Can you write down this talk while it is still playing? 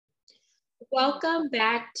Welcome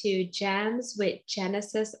back to Gems with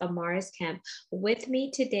Genesis Amaris Kemp. With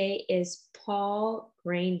me today is Paul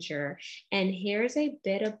Granger, and here's a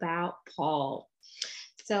bit about Paul.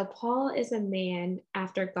 So, Paul is a man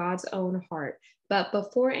after God's own heart, but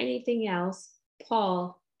before anything else,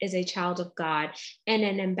 Paul is a child of God and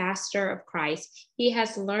an ambassador of Christ. He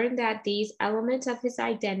has learned that these elements of his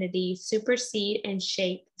identity supersede and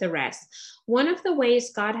shape the rest. One of the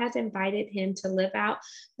ways God has invited him to live out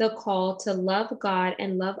the call to love God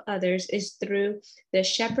and love others is through the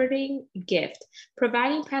shepherding gift,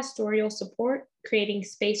 providing pastoral support, creating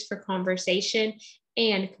space for conversation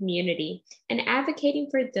and community, and advocating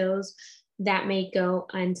for those that may go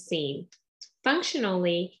unseen.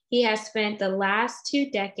 Functionally, he has spent the last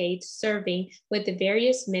 2 decades serving with the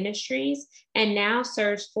various ministries and now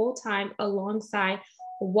serves full time alongside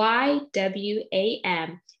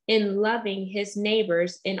YWAM in loving his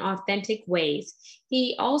neighbors in authentic ways.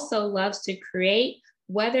 He also loves to create,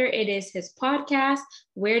 whether it is his podcast,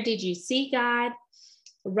 Where Did You See God?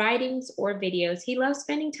 Writings or videos. He loves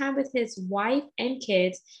spending time with his wife and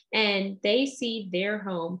kids, and they see their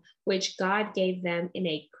home, which God gave them in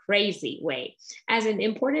a crazy way, as an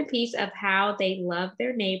important piece of how they love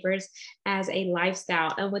their neighbors as a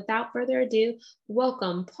lifestyle. And without further ado,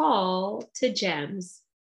 welcome Paul to Gems.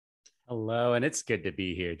 Hello, and it's good to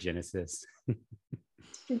be here, Genesis.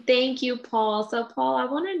 Thank you, Paul. So, Paul, I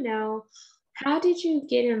want to know, how did you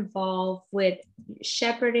get involved with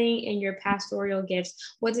shepherding and your pastoral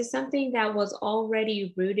gifts? Was it something that was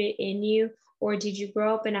already rooted in you, or did you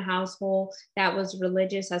grow up in a household that was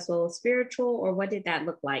religious as well as spiritual, or what did that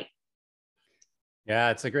look like?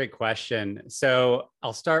 Yeah, it's a great question. So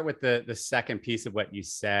I'll start with the second piece of what you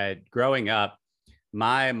said. Growing up,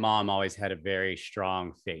 my mom always had a very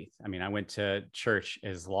strong faith. I mean, I went to church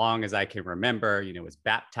as long as I can remember, was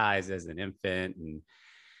baptized as an infant. And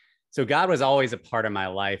so God was always a part of my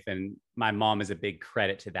life. And my mom is a big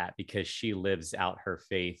credit to that because she lives out her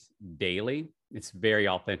faith daily. It's very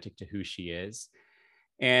authentic to who she is.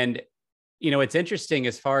 And, it's interesting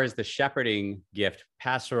as far as the shepherding gift,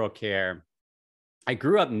 pastoral care. I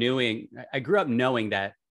grew up knowing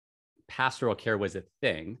that pastoral care was a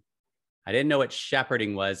thing. I didn't know what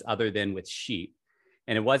shepherding was other than with sheep.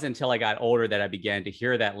 And it wasn't until I got older that I began to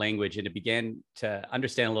hear that language and it began to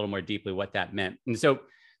understand a little more deeply what that meant. And so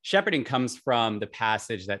shepherding comes from the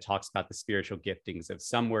passage that talks about the spiritual giftings of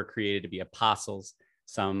some were created to be apostles,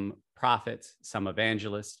 some prophets, some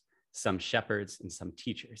evangelists, some shepherds, and some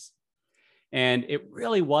teachers. And it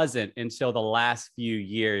really wasn't until the last few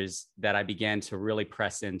years that I began to really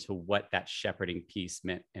press into what that shepherding piece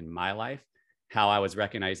meant in my life, how I was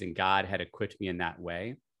recognizing God had equipped me in that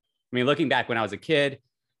way. I mean, looking back when I was a kid,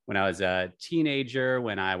 when I was a teenager,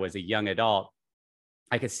 when I was a young adult,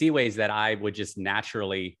 I could see ways that I would just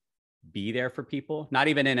naturally be there for people, not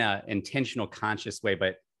even in an intentional, conscious way,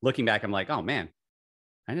 but looking back, I'm like, oh man,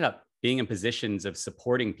 I ended up being in positions of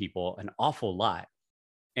supporting people an awful lot.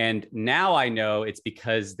 And now I know it's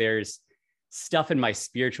because there's stuff in my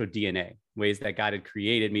spiritual DNA, ways that God had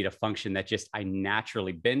created me to function that just I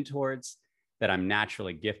naturally bend towards, that I'm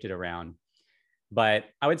naturally gifted around. But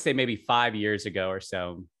I would say maybe 5 years ago or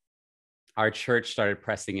so, our church started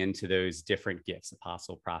pressing into those different gifts,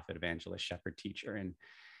 apostle, prophet, evangelist, shepherd, teacher, and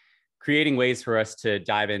creating ways for us to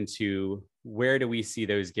dive into where do we see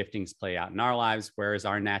those giftings play out in our lives? Where is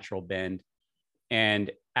our natural bend? And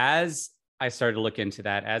as I started to look into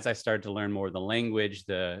that, as I started to learn more of the language,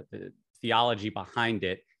 the theology behind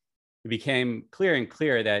it, it became clear and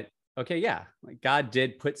clear that, okay, yeah, like God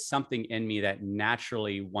did put something in me that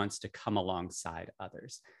naturally wants to come alongside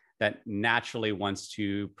others, that naturally wants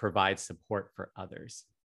to provide support for others.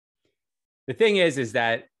 The thing is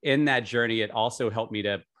that in that journey, it also helped me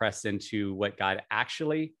to press into what God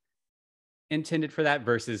actually intended for that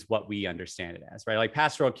versus what we understand it as, right? Like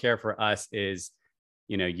pastoral care for us is,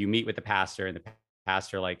 you meet with the pastor and the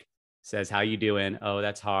pastor like says, how you doing? Oh,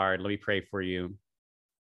 that's hard. Let me pray for you.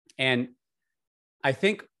 And I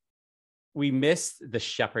think we miss the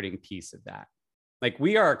shepherding piece of that. Like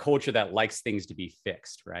we are a culture that likes things to be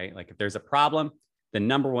fixed, right? Like if there's a problem, the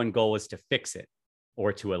number one goal is to fix it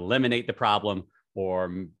or to eliminate the problem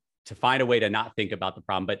or to find a way to not think about the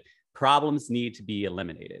problem. But problems need to be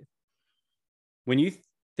eliminated. When you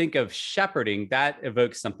think of shepherding, that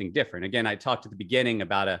evokes something different. Again, I talked at the beginning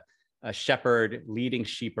about a shepherd leading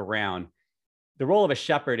sheep around. The role of a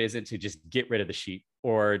shepherd isn't to just get rid of the sheep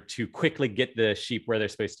or to quickly get the sheep where they're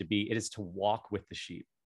supposed to be. It is to walk with the sheep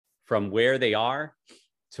from where they are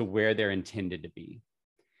to where they're intended to be.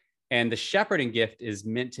 And the shepherding gift is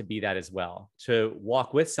meant to be that as well, to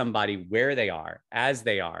walk with somebody where they are, as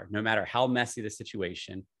they are, no matter how messy the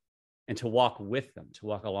situation, and to walk with them, to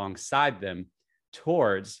walk alongside them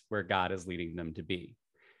towards where God is leading them to be.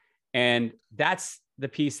 And that's the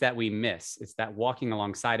piece that we miss. It's that walking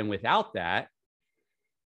alongside. And without that,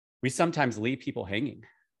 we sometimes leave people hanging.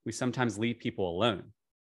 We sometimes leave people alone.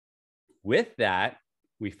 With that,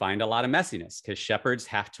 we find a lot of messiness because shepherds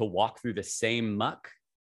have to walk through the same muck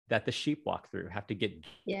that the sheep walk through, have to get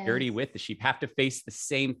dirty with the sheep, have to face the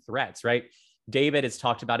same threats, right? David is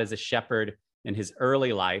talked about as a shepherd in his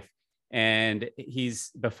early life. And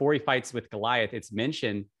before he fights with Goliath, it's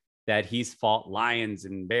mentioned that he's fought lions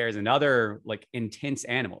and bears and other like intense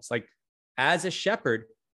animals. Like as a shepherd,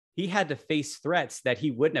 he had to face threats that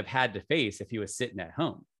he wouldn't have had to face if he was sitting at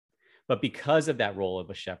home. But because of that role of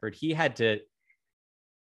a shepherd, he had to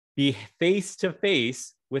be face to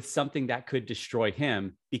face with something that could destroy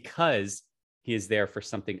him because he is there for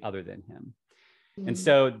something other than him. Mm-hmm. And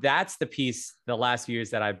so that's the piece the last few years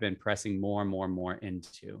that I've been pressing more and more and more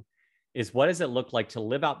into is what does it look like to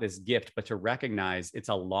live out this gift, but to recognize it's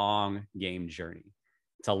a long game journey.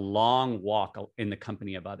 It's a long walk in the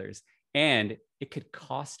company of others. And it could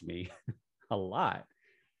cost me a lot.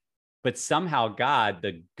 But somehow God,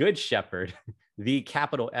 the good shepherd, the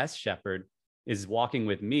capital S shepherd, is walking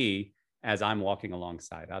with me as I'm walking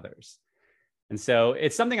alongside others. And so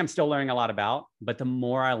it's something I'm still learning a lot about, but the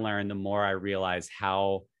more I learn, the more I realize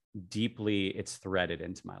how deeply it's threaded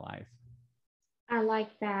into my life. I like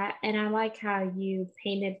that. And I like how you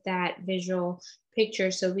painted that visual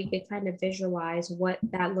picture so we could kind of visualize what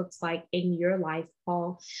that looks like in your life,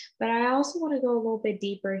 Paul. But I also want to go a little bit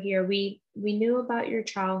deeper here. We knew about your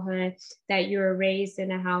childhood, that you were raised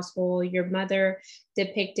in a household. Your mother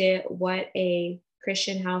depicted what a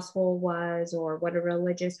Christian household was or what a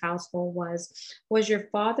religious household was. Was your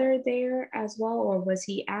father there as well, or was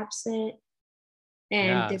he absent?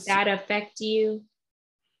 And did that affect you?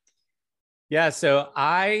 Yeah, so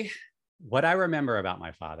what I remember about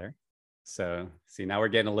my father, so see, now we're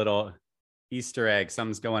getting a little Easter egg,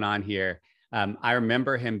 something's going on here. I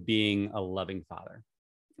remember him being a loving father.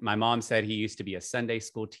 My mom said he used to be a Sunday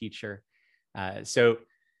school teacher. So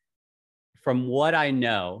from what I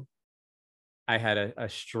know, I had a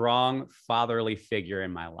strong fatherly figure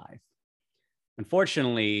in my life.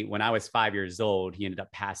 Unfortunately, when I was 5 years old, he ended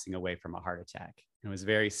up passing away from a heart attack. It was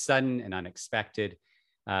very sudden and unexpected.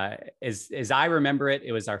 As I remember it,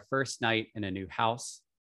 it was our first night in a new house.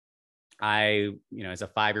 I, as a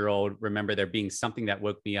 5-year-old, remember there being something that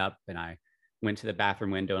woke me up, and I went to the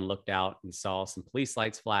bathroom window and looked out and saw some police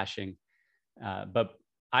lights flashing. But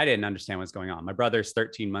I didn't understand what's going on. My brother's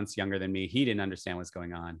 13 months younger than me. He didn't understand what's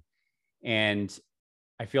going on. And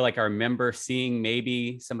I feel like I remember seeing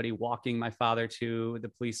maybe somebody walking my father to the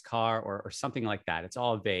police car or something like that. It's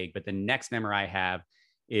all vague. But the next memory I have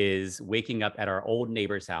is waking up at our old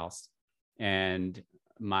neighbor's house, and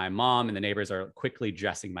my mom and the neighbors are quickly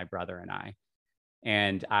dressing my brother and I.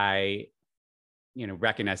 And I,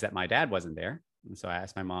 recognized that my dad wasn't there. And so I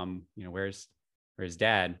asked my mom, where's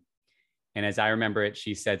dad? And as I remember it,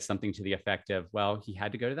 she said something to the effect of, well, he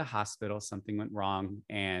had to go to the hospital. Something went wrong.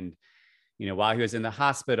 And, while he was in the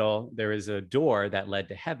hospital, there was a door that led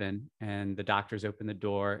to heaven, and the doctors opened the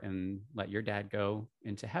door and let your dad go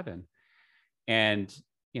into heaven. And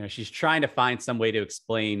she's trying to find some way to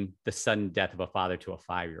explain the sudden death of a father to a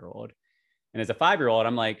 5-year-old. And as a 5-year-old,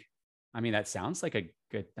 I'm like, that sounds like a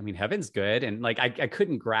good, heaven's good. And like, I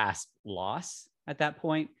couldn't grasp loss at that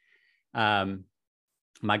point.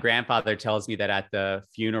 My grandfather tells me that at the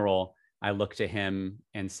funeral, I looked to him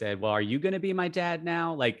and said, well, are you going to be my dad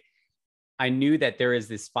now? Like, I knew that there is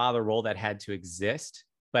this father role that had to exist,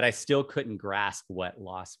 but I still couldn't grasp what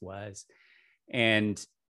loss was. And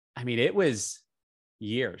it was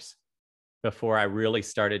years before I really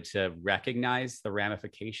started to recognize the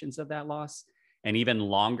ramifications of that loss, and even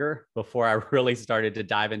longer before I really started to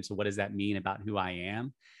dive into what does that mean about who I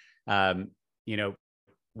am.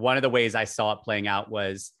 One of the ways I saw it playing out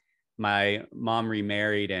was my mom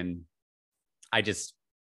remarried, and I just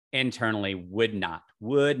internally would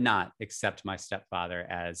not accept my stepfather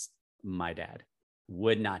as my dad.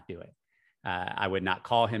 Would not do it. I would not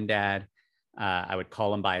call him dad. I would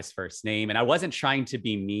call him by his first name. And I wasn't trying to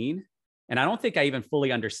be mean. And I don't think I even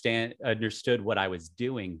fully understood what I was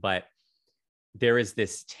doing. But there is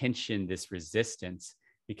this tension, this resistance,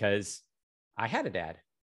 because I had a dad.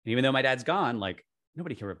 And even though my dad's gone, like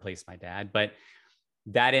nobody can replace my dad. But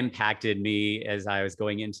that impacted me as I was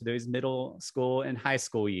going into those middle school and high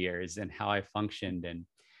school years and how I functioned. And,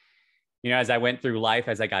 as I went through life,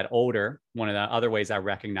 as I got older, one of the other ways I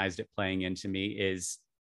recognized it playing into me is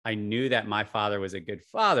I knew that my father was a good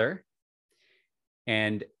father.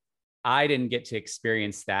 And I didn't get to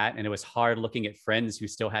experience that. And it was hard looking at friends who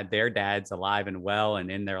still had their dads alive and well and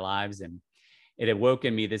in their lives. And it awoke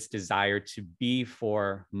in me this desire to be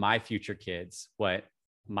for my future kids what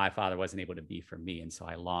my father wasn't able to be for me. And so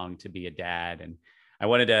I longed to be a dad, and I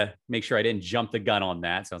wanted to make sure I didn't jump the gun on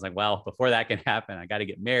that. So I was like, well, before that can happen, I got to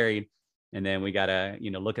get married. And then we got to,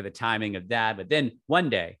 look at the timing of that. But then one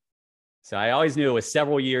day, so I always knew it was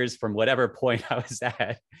several years from whatever point I was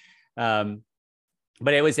at.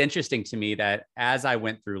 But it was interesting to me that as I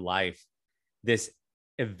went through life, this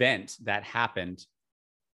event that happened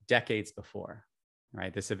decades before,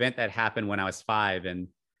 right? This event that happened when I was 5 and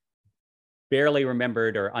barely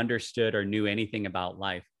remembered or understood or knew anything about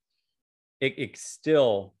life, it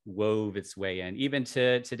still wove its way in, even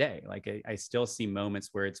to today. Like I still see moments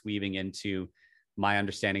where it's weaving into my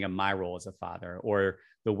understanding of my role as a father, or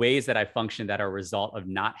the ways that I function that are a result of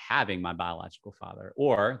not having my biological father,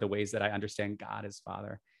 or the ways that I understand God as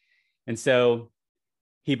Father. And so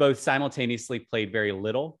he both simultaneously played very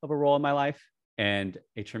little of a role in my life and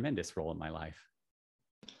a tremendous role in my life.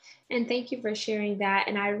 And thank you for sharing that.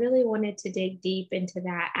 And I really wanted to dig deep into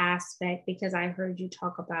that aspect because I heard you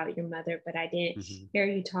talk about your mother, but I didn't hear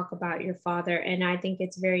you talk about your father. And I think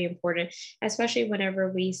it's very important, especially whenever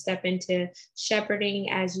we step into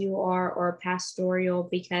shepherding as you are, or pastoral,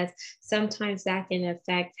 because sometimes that can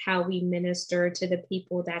affect how we minister to the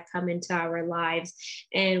people that come into our lives.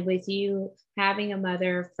 And with you having a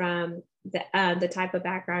mother from the type of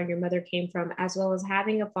background your mother came from, as well as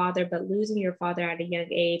having a father, but losing your father at a young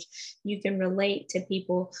age, you can relate to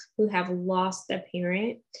people who have lost a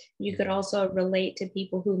parent. You could also relate to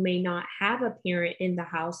people who may not have a parent in the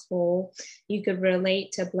household. You could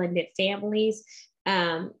relate to blended families,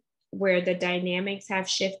 where the dynamics have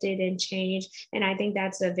shifted and changed. And I think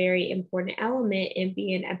that's a very important element in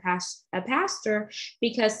being a pastor,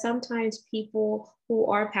 because sometimes people who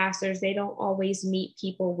are pastors, they don't always meet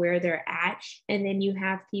people where they're at. And then you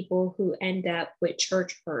have people who end up with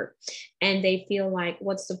church hurt, and they feel like,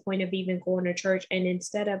 what's the point of even going to church? And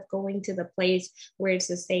instead of going to the place where it's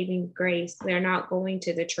a saving grace, they're not going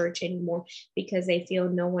to the church anymore because they feel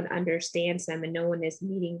no one understands them and no one is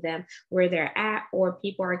meeting them where they're at, or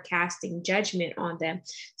people are casting judgment on them.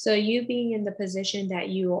 So you being in the position that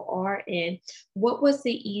you are in, what was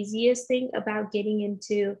the easiest thing about getting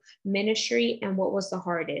into ministry, and what was the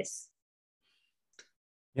hardest?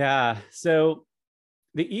 Yeah. So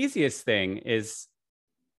the easiest thing is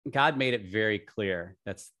God made it very clear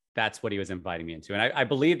that's what he was inviting me into. And I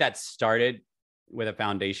believe that started with a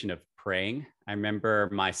foundation of praying. I remember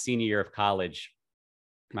my senior year of college,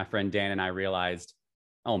 my friend Dan and I realized,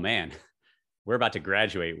 oh man, we're about to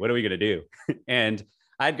graduate. What are we going to do? And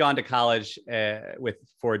I'd gone to college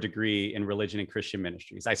for a degree in religion and Christian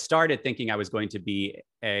ministries. I started thinking I was going to be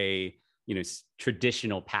a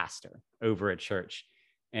traditional pastor over at church.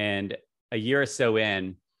 And a year or so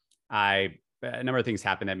in, a number of things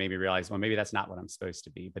happened that made me realize, well, maybe that's not what I'm supposed to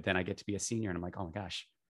be. But then I get to be a senior and I'm like, oh my gosh,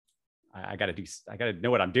 I got to know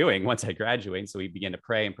what I'm doing once I graduate. And so we began to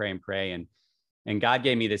pray and pray and pray. And God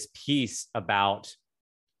gave me this piece about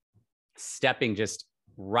stepping just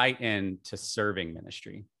right into serving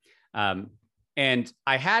ministry. And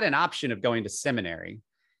I had an option of going to seminary.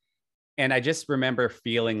 And I just remember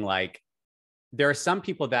feeling like there are some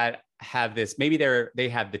people that have this, maybe they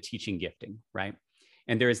have the teaching gifting, right?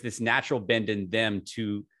 And there is this natural bend in them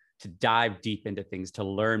to dive deep into things, to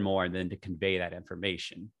learn more, and then to convey that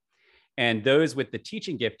information. And those with the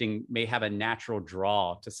teaching gifting may have a natural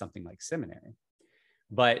draw to something like seminary.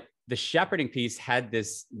 But the shepherding piece had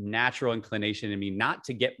this natural inclination in me not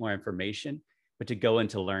to get more information, but to go and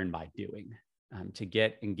to learn by doing, to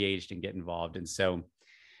get engaged and get involved. And so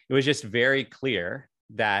it was just very clear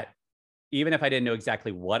that even if I didn't know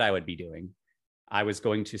exactly what I would be doing, I was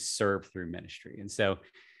going to serve through ministry. And so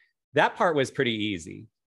that part was pretty easy.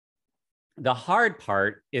 The hard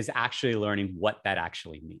part is actually learning what that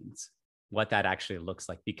actually means, what that actually looks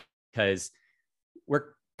like, because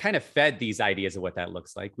we're kind of fed these ideas of what that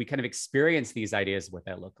looks like. We kind of experience these ideas of what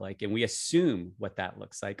that look like, and we assume what that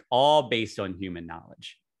looks like, all based on human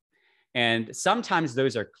knowledge. And sometimes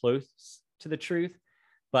those are close to the truth,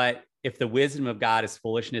 but if the wisdom of God is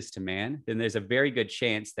foolishness to man, then there's a very good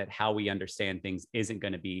chance that how we understand things isn't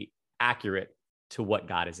going to be accurate to what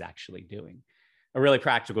God is actually doing. A really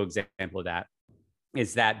practical example of that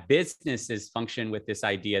is that businesses function with this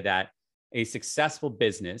idea that a successful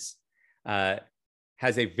business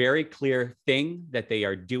has a very clear thing that they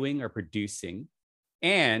are doing or producing,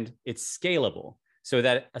 and it's scalable so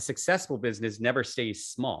that a successful business never stays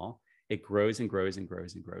small. It grows and grows and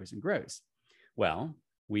grows and grows and grows. Well,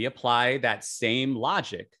 we apply that same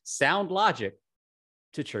logic, sound logic,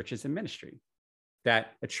 to churches and ministry.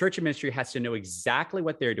 That a church and ministry has to know exactly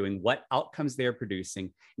what they're doing, what outcomes they're producing,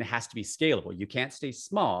 and it has to be scalable. You can't stay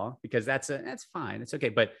small because that's fine. It's okay.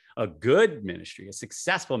 But a good ministry, a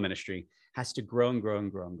successful ministry has to grow and grow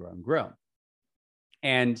and grow and grow and grow.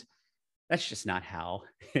 And that's just not how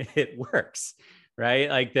it works, right?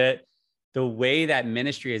 Like the way that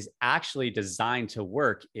ministry is actually designed to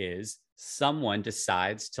work is someone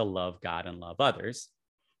decides to love God and love others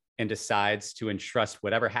and decides to entrust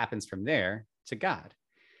whatever happens from there to God.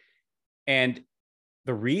 And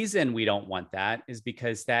the reason we don't want that is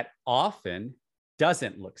because that often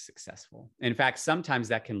doesn't look successful. In fact, sometimes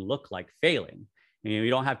that can look like failing.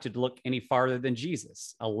 You don't have to look any farther than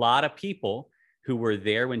Jesus. A lot of people who were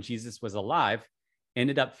there when Jesus was alive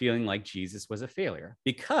ended up feeling like Jesus was a failure,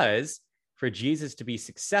 because for Jesus to be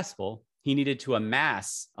successful, he needed to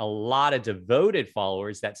amass a lot of devoted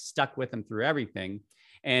followers that stuck with him through everything.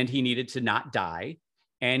 And he needed to not die.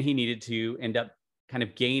 And he needed to end up kind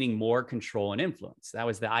of gaining more control and influence. That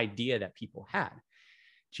was the idea that people had.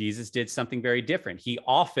 Jesus did something very different. He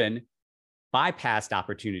often bypassed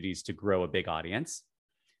opportunities to grow a big audience.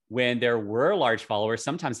 When there were large followers,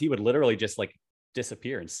 sometimes he would literally just like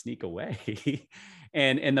disappear and sneak away.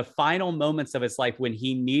 And in the final moments of his life, when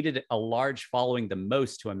he needed a large following the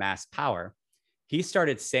most to amass power, he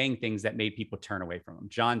started saying things that made people turn away from him.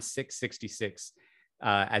 John 6:66.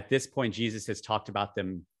 At this point, Jesus has talked about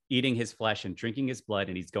them eating his flesh and drinking his blood,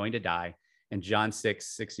 and he's going to die. And John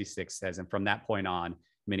 6:66 says, and from that point on,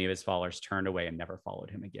 many of his followers turned away and never followed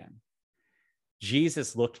him again.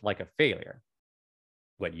 Jesus looked like a failure.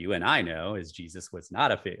 What you and I know is Jesus was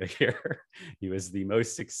not a failure. He was the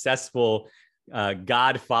most successful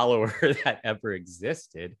God follower that ever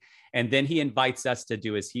existed. And then he invites us to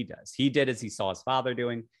do as he does. He did as he saw his Father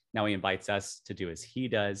doing. Now he invites us to do as he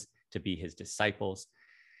does, to be his disciples.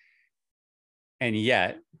 And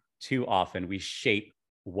yet, too often, we shape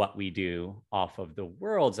what we do off of the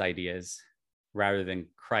world's ideas rather than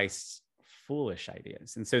Christ's foolish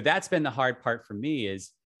ideas. And so that's been the hard part for me,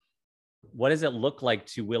 is what does it look like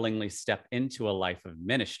to willingly step into a life of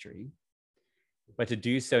ministry, but to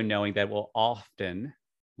do so knowing that it will often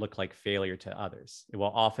look like failure to others. It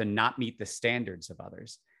will often not meet the standards of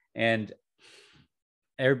others. And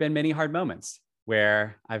there have been many hard moments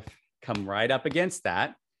where I've come right up against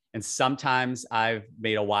that. And sometimes I've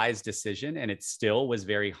made a wise decision and it still was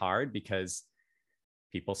very hard because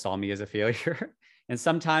people saw me as a failure. And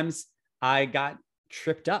sometimes I got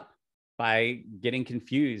tripped up by getting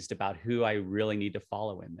confused about who I really need to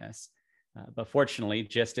follow in this. But fortunately,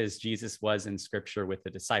 just as Jesus was in scripture with the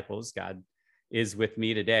disciples, God is with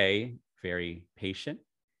me today, very patient,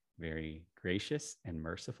 very gracious and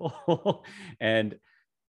merciful, and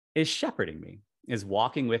is shepherding me, is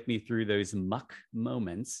walking with me through those muck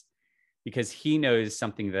moments, because he knows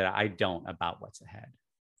something that I don't about what's ahead.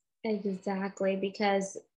 Exactly,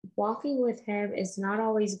 because walking with him is not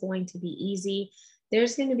always going to be easy.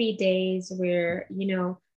 There's going to be days where,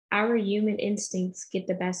 our human instincts get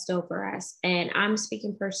the best over us. And I'm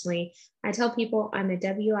speaking personally. I tell people I'm a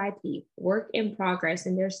WIP, work in progress.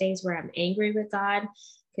 And there's days where I'm angry with God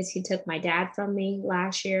because he took my dad from me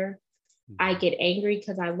last year. I get angry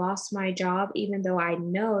because I lost my job, even though I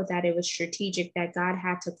know that it was strategic, that God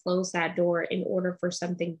had to close that door in order for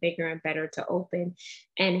something bigger and better to open.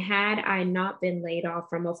 And had I not been laid off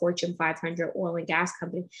from a Fortune 500 oil and gas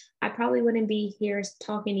company, I probably wouldn't be here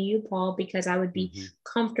talking to you, Paul, because I would be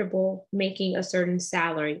comfortable making a certain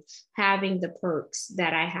salary, having the perks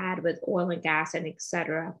that I had with oil and gas and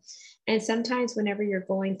etc. And sometimes whenever you're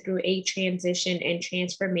going through a transition and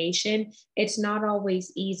transformation, it's not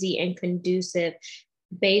always easy and conducive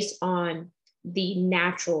based on the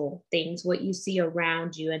natural things, what you see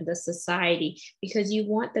around you and the society, because you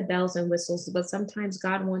want the bells and whistles, but sometimes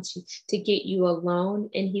God wants you to get you alone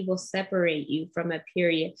and he will separate you from a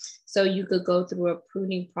period. So you could go through a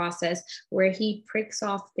pruning process where he pricks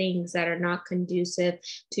off things that are not conducive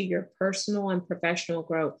to your personal and professional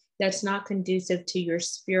growth. That's not conducive to your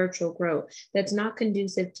spiritual growth. That's not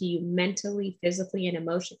conducive to you mentally, physically, and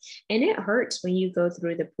emotionally. And it hurts when you go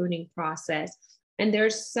through the pruning process. And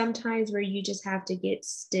there's some times where you just have to get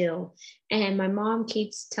still. And my mom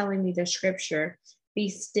keeps telling me the scripture, be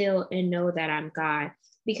still and know that I'm God.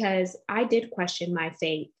 Because I did question my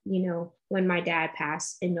faith, when my dad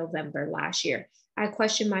passed in November last year. I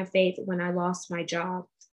questioned my faith when I lost my job.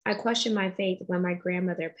 I questioned my faith when my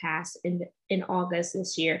grandmother passed in August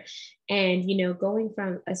this year. And, going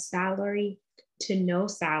from a salary to no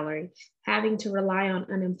salary, having to rely on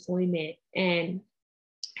unemployment and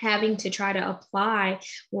having to try to apply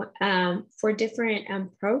for different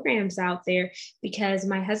programs out there, because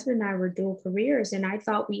my husband and I were dual careers and I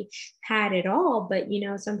thought we had it all. But,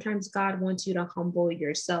 sometimes God wants you to humble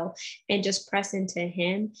yourself and just press into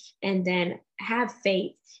Him and then have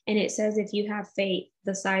faith. And it says, if you have faith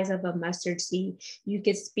the size of a mustard seed, you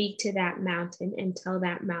could speak to that mountain and tell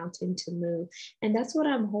that mountain to move. And that's what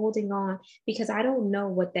I'm holding on, because I don't know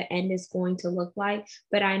what the end is going to look like.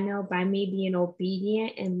 But I know by me being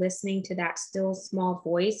obedient and listening to that still small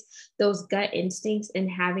voice, those gut instincts and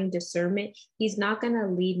having discernment, He's not going to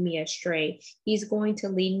lead me astray. He's going to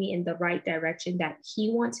lead me in the right direction that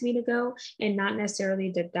He wants me to go, and not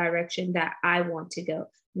necessarily the direction that I want to go.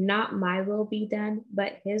 Not my will be done,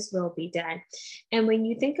 but His will be done. And when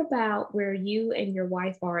you think about where you and your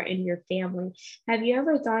wife are and your family, have you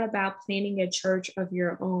ever thought about planning a church of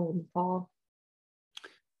your own, Paul?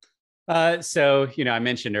 I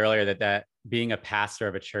mentioned earlier that being a pastor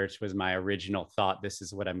of a church was my original thought. This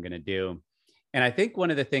is what I'm going to do. And I think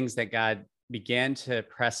one of the things that God began to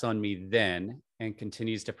press on me then and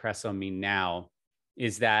continues to press on me now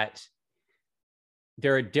is that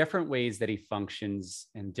there are different ways that He functions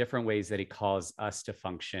and different ways that He calls us to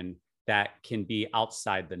function that can be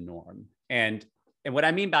outside the norm. And what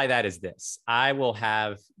I mean by that is this: a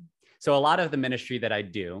lot of the ministry that I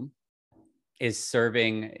do is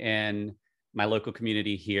serving in my local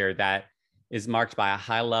community here that is marked by a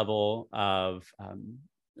high level of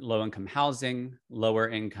low-income housing,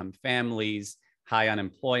 lower-income families, high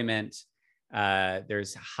unemployment.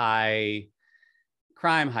 There's high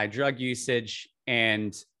crime, high drug usage,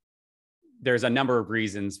 and there's a number of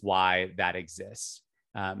reasons why that exists.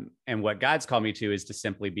 And what God's called me to is to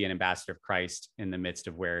simply be an ambassador of Christ in the midst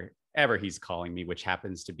of wherever He's calling me, which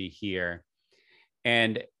happens to be here.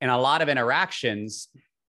 And in a lot of interactions,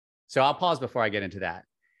 so I'll pause before I get into that,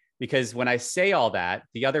 because when I say all that,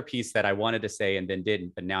 the other piece that I wanted to say and then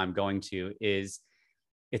didn't, but now I'm going to, is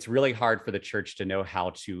it's really hard for the church to know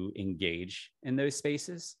how to engage in those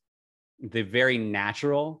spaces. The very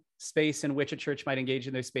natural space in which a church might engage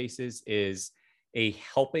in those spaces is a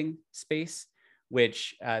helping space,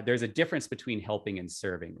 which there's a difference between helping and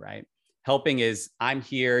serving, right? Helping is, I'm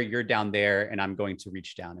here, you're down there, and I'm going to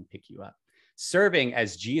reach down and pick you up. Serving,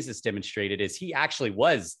 as Jesus demonstrated, is He actually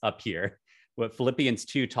was up here. What Philippians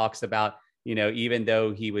 2 talks about, even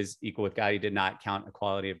though He was equal with God, He did not count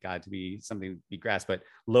equality of God to be something to be grasped, but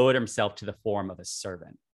lowered Himself to the form of a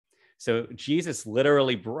servant. So Jesus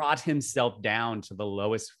literally brought Himself down to the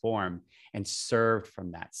lowest form and served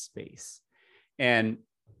from that space. And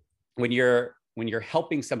when you're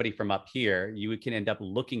helping somebody from up here, you can end up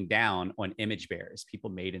looking down on image bearers, people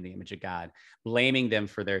made in the image of God, blaming them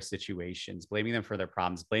for their situations, blaming them for their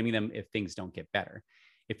problems, blaming them if things don't get better.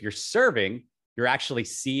 If you're serving, you're actually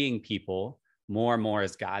seeing people more and more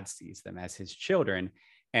as God sees them, as His children,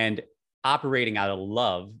 and operating out of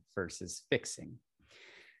love versus fixing.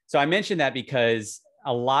 So I mentioned that because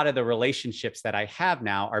a lot of the relationships that I have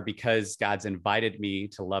now are because God's invited me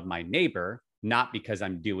to love my neighbor, not because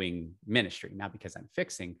I'm doing ministry, not because I'm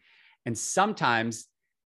fixing. And sometimes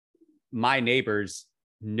my neighbors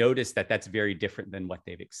notice that that's very different than what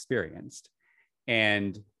they've experienced.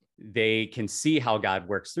 And they can see how God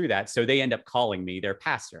works through that. So they end up calling me their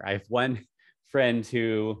pastor. I have one friend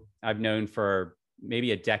who I've known for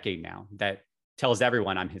maybe a decade now that tells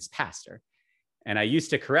everyone I'm his pastor. And I used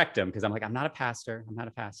to correct him because I'm like, I'm not a pastor. I'm not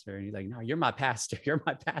a pastor. And he's like, no, you're my pastor. You're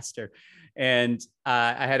my pastor. And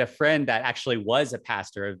I had a friend that actually was a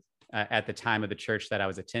pastor at the time of the church that I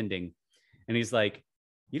was attending. And he's like,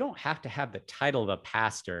 you don't have to have the title of a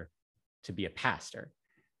pastor to be a pastor.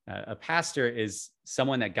 A pastor is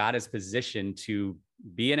someone that God has positioned to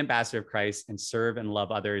be an ambassador of Christ and serve and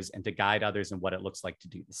love others and to guide others in what it looks like to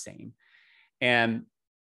do the same. And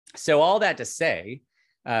so all that to say,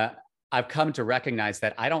 I've come to recognize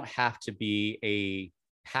that I don't have to be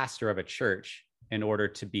a pastor of a church in order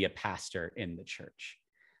to be a pastor in the church,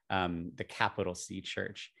 the capital C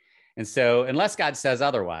church. And so unless God says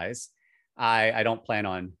otherwise, I don't plan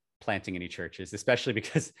on planting any churches, especially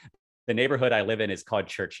because the neighborhood I live in is called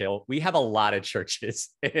Churchill. We have a lot of churches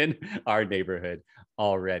in our neighborhood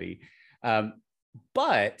already.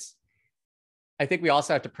 But I think we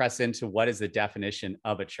also have to press into what is the definition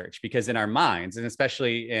of a church, because in our minds, and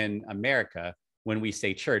especially in America, when we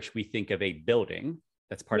say church, we think of a building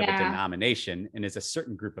that's part of a denomination and is a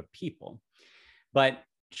certain group of people. But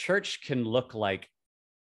church can look like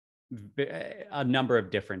a number of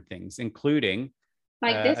different things, including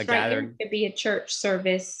like this right here could be a church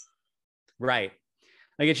service. Right.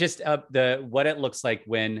 Like it's just what it looks like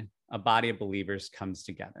when a body of believers comes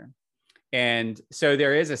together. And so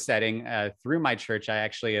there is a setting through my church. I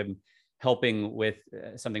actually am helping with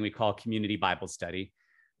something we call community Bible study.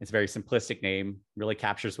 It's a very simplistic name, really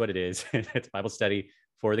captures what it is. It's Bible study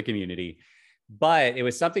for the community. But it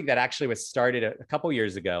was something that actually was started a couple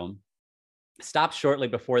years ago, stopped shortly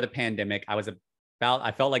before the pandemic. I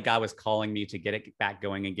felt like God was calling me to get it back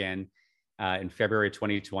going again in February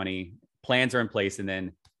 2020. Plans are in place, and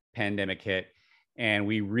then pandemic hit. And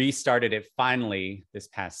we restarted it finally this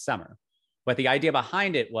past summer. But the idea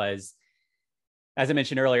behind it was, as I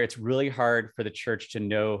mentioned earlier, it's really hard for the church to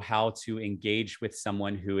know how to engage with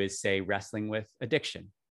someone who is, say, wrestling with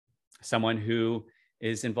addiction, someone who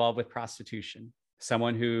is involved with prostitution,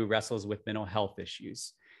 someone who wrestles with mental health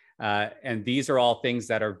issues. And these are all things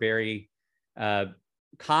that are very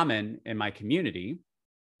common in my community,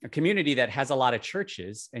 a community that has a lot of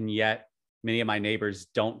churches, and yet many of my neighbors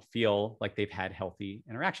don't feel like they've had healthy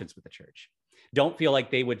interactions with the church, don't feel like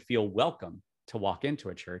they would feel welcome to walk into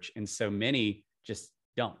a church. And so many just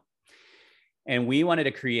don't. And we wanted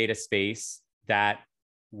to create a space that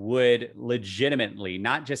would legitimately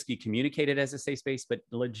not just be communicated as a safe space, but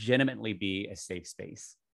legitimately be a safe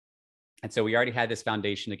space. And so we already had this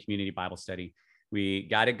foundation of community Bible study. We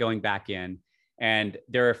got it going back in. And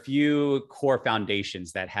there are a few core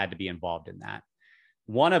foundations that had to be involved in that.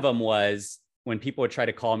 One of them was, when people would try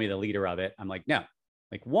to call me the leader of it, I'm like, no.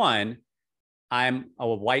 Like, one, I'm a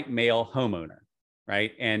white male homeowner,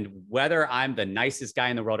 right? And whether I'm the nicest guy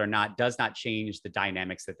in the world or not does not change the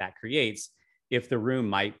dynamics that creates if the room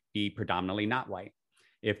might be predominantly not white,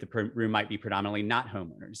 if the room might be predominantly not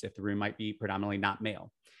homeowners, if the room might be predominantly not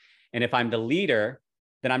male. And if I'm the leader,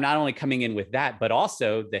 then I'm not only coming in with that, but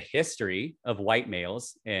also the history of white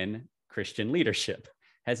males in Christian leadership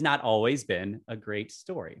has not always been a great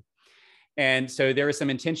story. And so there is some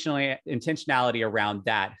intentionality around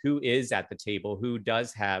that. Who is at the table? Who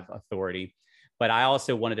does have authority? But I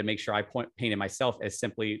also wanted to make sure I painted myself as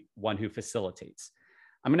simply one who facilitates.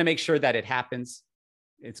 I'm going to make sure that it happens.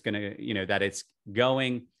 It's going to, that it's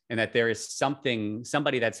going, and that there is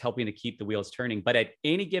somebody that's helping to keep the wheels turning. But at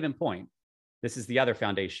any given point, this is the other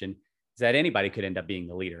foundation, is that anybody could end up being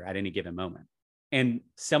the leader at any given moment. And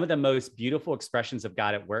some of the most beautiful expressions of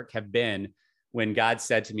God at work have been when God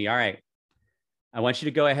said to me, all right, I want you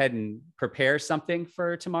to go ahead and prepare something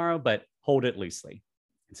for tomorrow, but hold it loosely.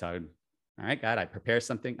 And so, all right, God, I prepare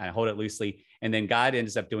something, I hold it loosely. And then God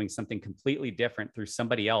ends up doing something completely different through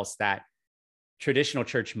somebody else that traditional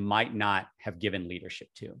church might not have given leadership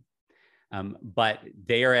to. But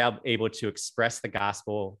they are able to express the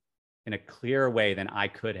gospel in a clearer way than I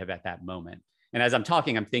could have at that moment. And as I'm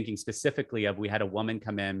talking, I'm thinking specifically of, we had a woman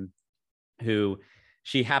come in who,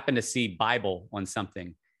 she happened to see Bible on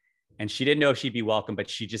something, and she didn't know if she'd be welcome, but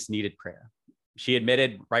she just needed prayer. She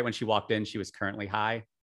admitted right when she walked in, she was currently high.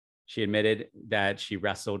 She admitted that she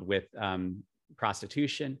wrestled with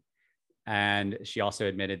prostitution. And she also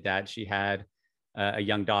admitted that she had a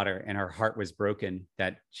young daughter, and her heart was broken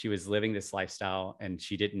that she was living this lifestyle and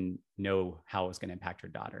she didn't know how it was going to impact her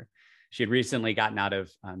daughter. She had recently gotten out of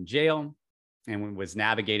jail and was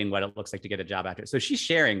navigating what it looks like to get a job after. So she's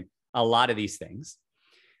sharing a lot of these things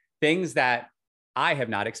that I have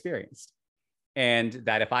not experienced. And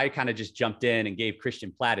that if I kind of just jumped in and gave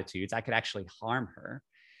Christian platitudes, I could actually harm her.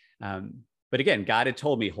 But again, God had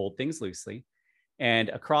told me, hold things loosely. And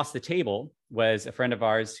across the table was a friend of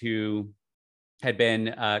ours who had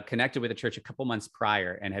been connected with the church a couple months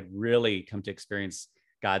prior and had really come to experience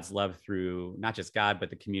God's love through not just God,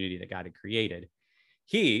 but the community that God had created.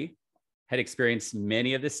 He had experienced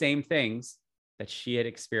many of the same things that she had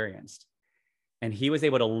experienced. And he was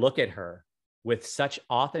able to look at her with such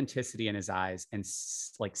authenticity in his eyes and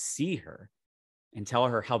like see her and tell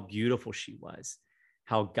her how beautiful she was,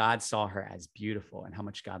 how God saw her as beautiful and how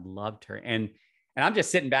much God loved her. And I'm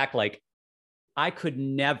just sitting back like, I could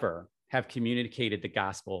never have communicated the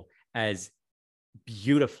gospel as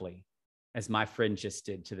beautifully as my friend just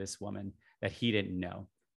did to this woman that he didn't know.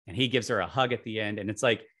 And he gives her a hug at the end. And it's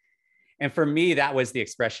like, and for me, that was the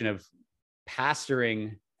expression of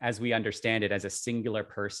pastoring as we understand it as a singular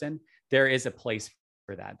person. There is a place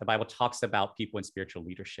for that. The Bible talks about people in spiritual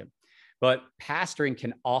leadership, but pastoring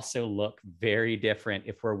can also look very different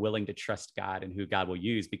if we're willing to trust God and who God will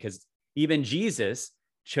use, because even Jesus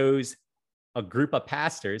chose a group of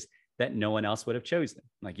pastors that no one else would have chosen.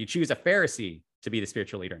 Like, you choose a Pharisee to be the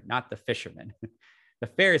spiritual leader, not the fisherman, the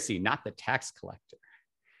Pharisee, not the tax collector.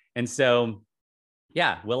 And so,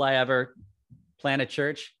 yeah, will I ever plant a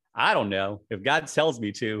church? I don't know. If God tells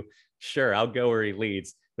me to, sure, I'll go where he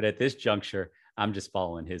leads. But at this juncture, I'm just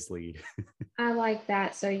following his lead. I like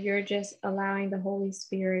that. So you're just allowing the Holy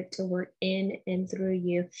Spirit to work in and through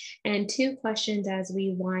you. And two questions as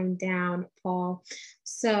we wind down, Paul.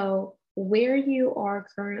 So, where you are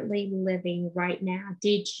currently living right now,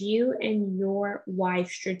 did you and your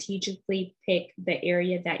wife strategically pick the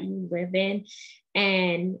area that you live in?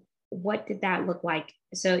 And what did that look like?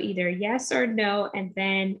 So, either yes or no. And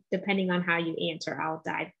then, depending on how you answer, I'll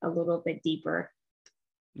dive a little bit deeper.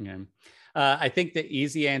 Yeah. I think the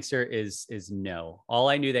easy answer is no. All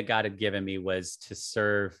I knew that God had given me was to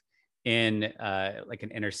serve in like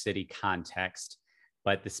an inner city context,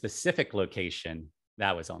 but the specific location,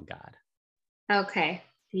 that was on God. Okay,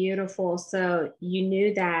 beautiful. So you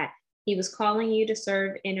knew that he was calling you to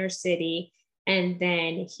serve inner city, and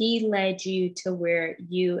then he led you to where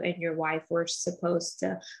you and your wife were supposed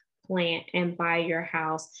to plant and buy your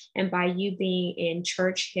house. And by you being in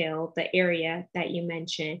Church Hill, the area that you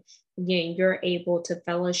mentioned, again, you're able to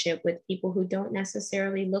fellowship with people who don't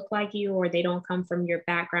necessarily look like you or they don't come from your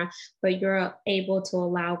background, but you're able to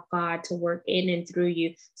allow God to work in and through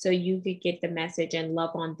you so you could get the message and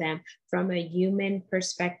love on them from a human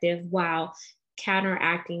perspective while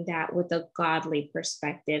counteracting that with a godly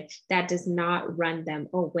perspective that does not run them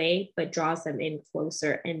away but draws them in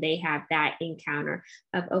closer, and they have that encounter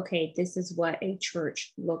of, okay, this is what a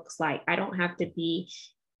church looks like. I don't have to be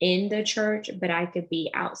in the church, but I could be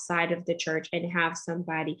outside of the church and have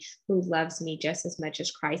somebody who loves me just as much as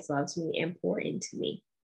Christ loves me and pour into me.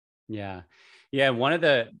 Yeah. Yeah. One of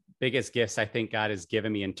the biggest gifts I think God has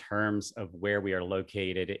given me in terms of where we are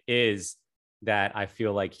located is that I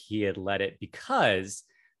feel like he had led it because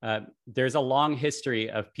there's a long history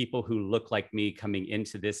of people who look like me coming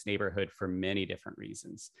into this neighborhood for many different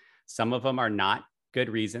reasons. Some of them are not good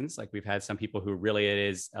reasons. Like we've had some people who really it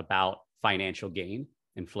is about financial gain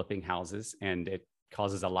and flipping houses, and it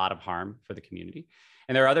causes a lot of harm for the community.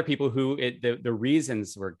 And there are other people who the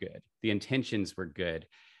reasons were good, the intentions were good,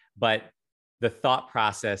 but the thought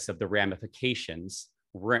process of the ramifications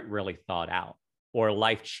weren't really thought out or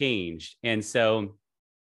life changed. And so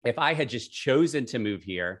if I had just chosen to move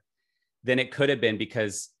here, then it could have been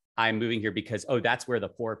because I'm moving here because, oh, that's where the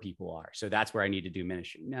poor people are. So that's where I need to do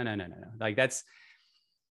ministry. No. Like that's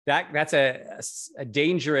a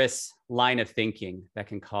dangerous line of thinking that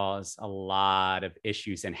can cause a lot of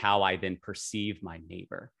issues in how I then perceive my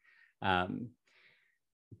neighbor.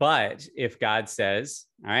 But if God says,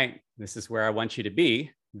 all right, this is where I want you to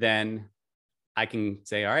be, then I can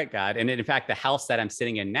say, all right, God. And in fact, the house that I'm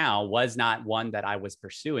sitting in now was not one that I was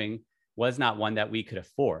pursuing, was not one that we could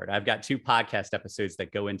afford. I've got 2 podcast episodes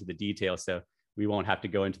that go into the details, so we won't have to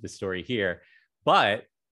go into the story here. But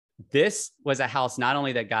this was a house not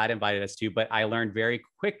only that God invited us to, but I learned very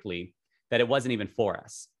quickly that it wasn't even for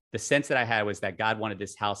us. The sense that I had was that God wanted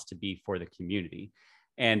this house to be for the community.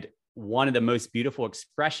 And one of the most beautiful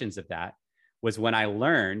expressions of that was when I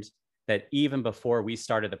learned that even before we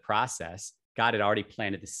started the process, God had already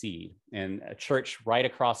planted the seed. And a church right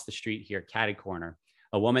across the street here, Caddy Corner,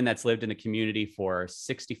 a woman that's lived in the community for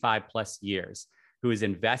 65 plus years, who is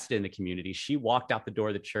invested in the community. She walked out the door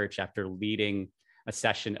of the church after leading a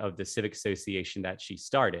session of the civic association that she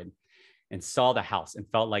started and saw the house and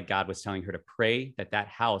felt like God was telling her to pray that that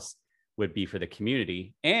house would be for the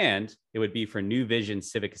community and it would be for New Vision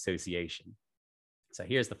Civic Association. So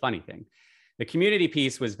here's the funny thing. The community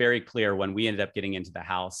piece was very clear when we ended up getting into the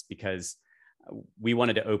house because we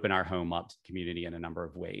wanted to open our home up to the community in a number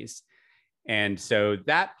of ways. And so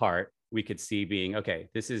that part we could see being, okay,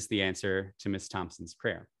 this is the answer to Miss Thompson's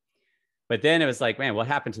prayer. But then it was like, man, what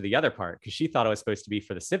happened to the other part? Because she thought it was supposed to be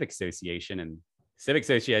for the Civic Association, and Civic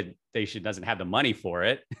Association doesn't have the money for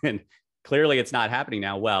it. And clearly it's not happening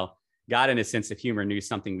now. Well, God in his sense of humor knew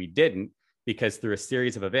something we didn't, because through a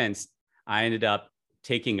series of events, I ended up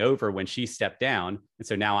taking over when she stepped down. And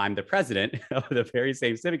so now I'm the president of the very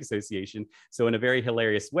same Civic Association. So in a very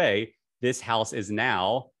hilarious way, this house is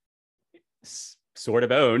now sort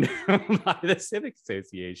of owned by the Civic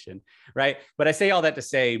Association, right? But I say all that to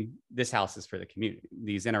say this house is for the community.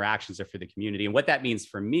 These interactions are for the community. And what that means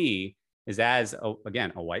for me is as,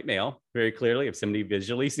 again, a white male, very clearly, if somebody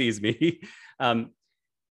visually sees me,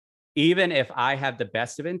 even if I have the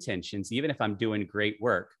best of intentions, even if I'm doing great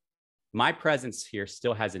work, my presence here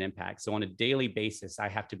still has an impact. So on a daily basis, I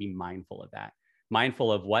have to be mindful of that,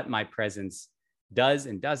 mindful of what my presence does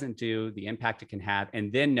and doesn't do, the impact it can have,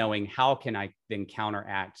 and then knowing how can I then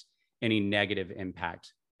counteract any negative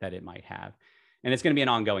impact that it might have. And it's going to be an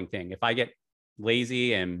ongoing thing. If I get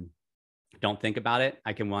lazy and don't think about it,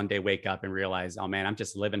 I can one day wake up and realize, oh man, I'm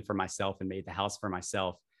just living for myself and made the house for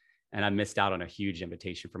myself. And I missed out on a huge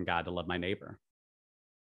invitation from God to love my neighbor.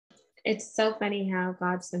 It's so funny how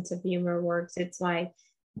God's sense of humor works. It's like,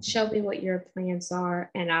 show me what your plans are,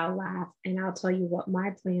 and I'll laugh and I'll tell you what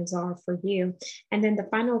my plans are for you. And then the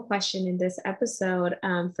final question in this episode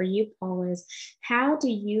for you, Paul, is how do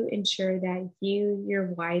you ensure that you,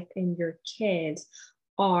 your wife, and your kids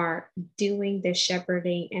are doing the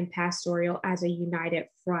shepherding and pastoral as a united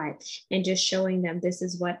front and just showing them this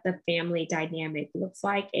is what the family dynamic looks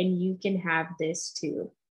like and you can have this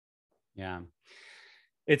too? Yeah.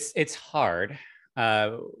 It's hard.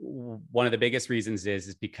 One of the biggest reasons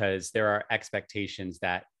is because there are expectations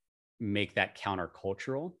that make that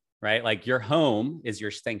countercultural, right? Like your home is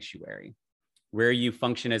your sanctuary. Where you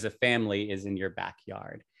function as a family is in your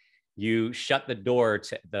backyard. You shut the door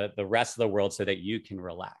to the rest of the world so that you can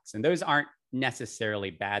relax. And those aren't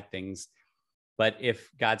necessarily bad things. But if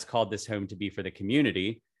God's called this home to be for the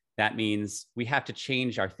community, that means we have to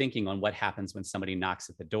change our thinking on what happens when somebody knocks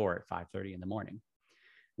at the door at 5:30 in the morning.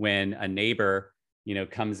 When a neighbor,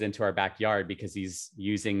 comes into our backyard because he's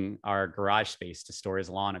using our garage space to store his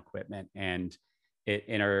lawn equipment, and it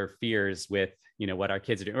interferes with, what our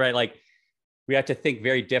kids are doing, right? Like we have to think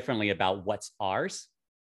very differently about what's ours,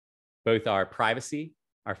 both our privacy,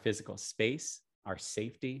 our physical space, our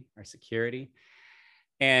safety, our security.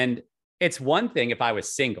 And it's one thing if I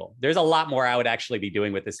was single. There's a lot more I would actually be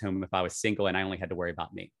doing with this home if I was single and I only had to worry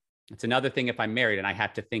about me. It's another thing if I'm married and I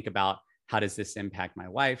have to think about how does this impact my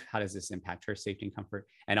wife? How does this impact her safety and comfort?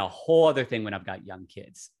 And a whole other thing when I've got young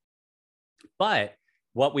kids. But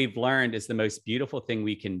what we've learned is the most beautiful thing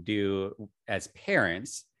we can do as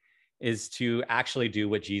parents is to actually do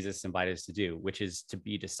what Jesus invited us to do, which is to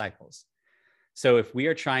be disciples. So if we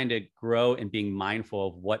are trying to grow and being mindful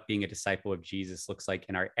of what being a disciple of Jesus looks like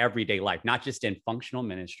in our everyday life, not just in functional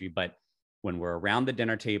ministry, but when we're around the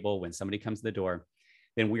dinner table, when somebody comes to the door,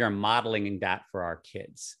 then we are modeling that for our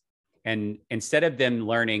kids. And instead of them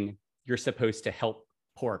learning, you're supposed to help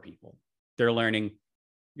poor people, they're learning,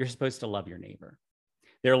 you're supposed to love your neighbor.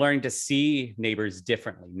 They're learning to see neighbors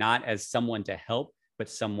differently, not as someone to help, but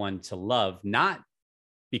someone to love, not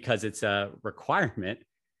because it's a requirement,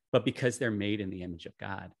 but because they're made in the image of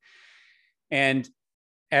God. And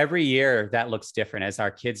every year that looks different. As our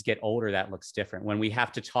kids get older, that looks different. When we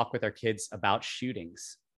have to talk with our kids about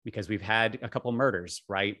shootings, because we've had a couple murders,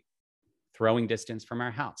 right? Throwing distance from our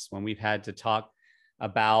house. When we've had to talk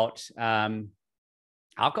about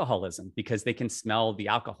alcoholism, because they can smell the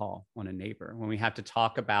alcohol on a neighbor. When we have to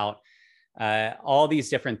talk about all these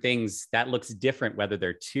different things, that looks different, whether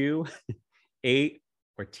they're 2, 8,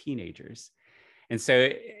 or teenagers. And so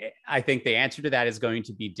I think the answer to that is going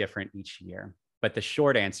to be different each year. But the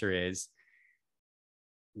short answer is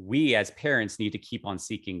we as parents need to keep on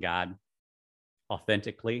seeking God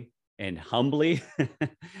authentically and humbly.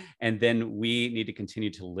 And then we need to continue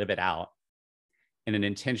to live it out in an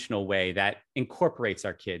intentional way that incorporates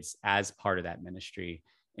our kids as part of that ministry,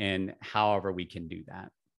 and however we can do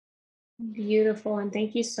that. Beautiful. And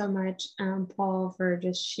thank you so much, Paul, for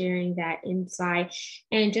just sharing that insight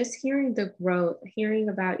and just hearing the growth, hearing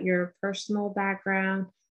about your personal background,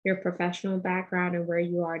 your professional background, and where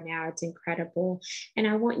you are now. It's incredible. And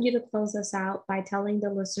I want you to close us out by telling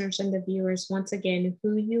the listeners and the viewers once again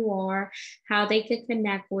who you are, how they could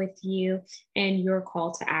connect with you, and your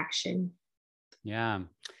call to action. Yeah.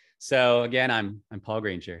 So again, I'm Paul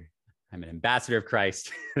Granger. I'm an ambassador of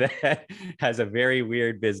Christ that has a very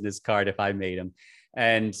weird business card if I made him.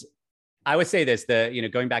 And I would say this,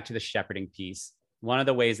 going back to the shepherding piece, one of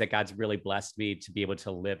the ways that God's really blessed me to be able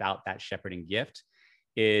to live out that shepherding gift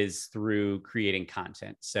is through creating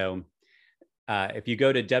content. So if you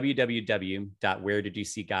go to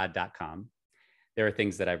www.wheredidyousee.god.com, there are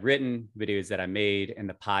things that I've written, videos that I made, and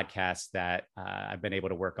the podcast that I've been able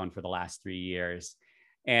to work on for the last 3 years.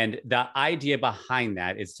 And the idea behind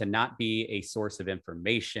that is to not be a source of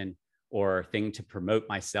information or thing to promote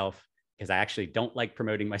myself, because I actually don't like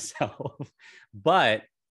promoting myself, but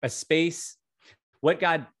a space. What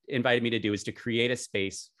God invited me to do is to create a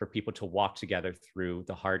space for people to walk together through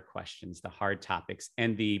the hard questions, the hard topics,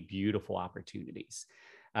 and the beautiful opportunities.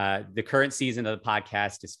 The current season of the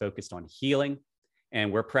podcast is focused on healing,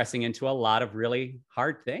 and we're pressing into a lot of really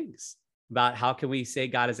hard things about how can we say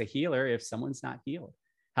God is a healer if someone's not healed?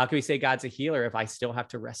 How can we say God's a healer if I still have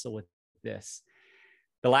to wrestle with this?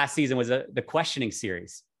 The last season was the questioning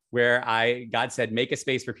series where God said, make a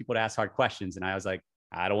space for people to ask hard questions. And I was like,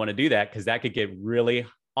 I don't want to do that because that could get really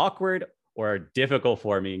awkward or difficult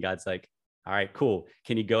for me. And God's like, all right, cool.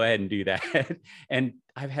 Can you go ahead and do that? And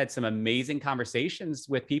I've had some amazing conversations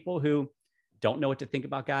with people who don't know what to think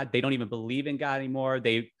about God. They don't even believe in God anymore.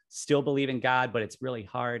 They still believe in God, but it's really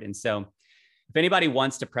hard. And so if anybody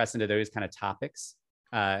wants to press into those kind of topics,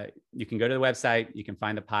 you can go to the website, you can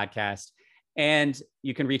find the podcast, and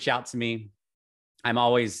you can reach out to me. I'm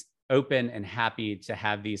always open and happy to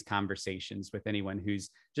have these conversations with anyone who's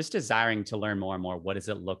just desiring to learn more and more. What does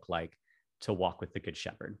it look like to walk with the Good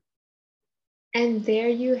Shepherd? And there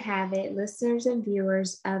you have it, listeners and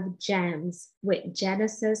viewers of Gems with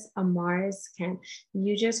Genesis Amaris Kemp.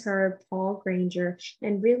 You just heard Paul Granger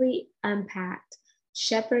and really unpacked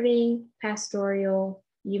shepherding, pastoral,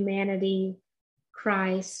 humanity,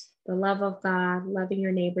 Christ, the love of God, loving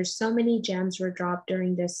your neighbors. So many gems were dropped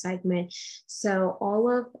during this segment. So all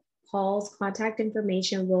of Paul's contact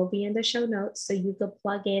information will be in the show notes, so you could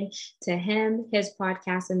plug in to him, his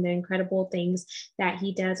podcast, and the incredible things that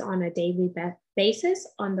he does on a daily basis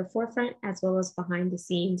on the forefront as well as behind the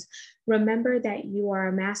scenes. Remember that you are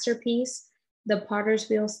a masterpiece. The potter's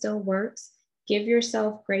wheel still works. Give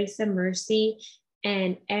yourself grace and mercy.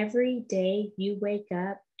 And every day you wake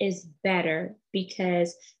up is better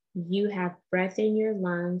because you have breath in your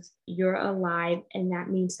lungs, you're alive, and that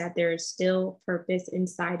means that there is still purpose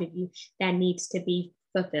inside of you that needs to be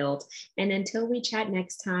fulfilled. And until we chat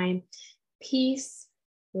next time, peace,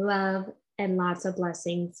 love, and lots of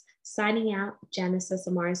blessings. Signing out, Genesis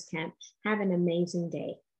Amaris Kemp. Have an amazing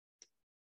day.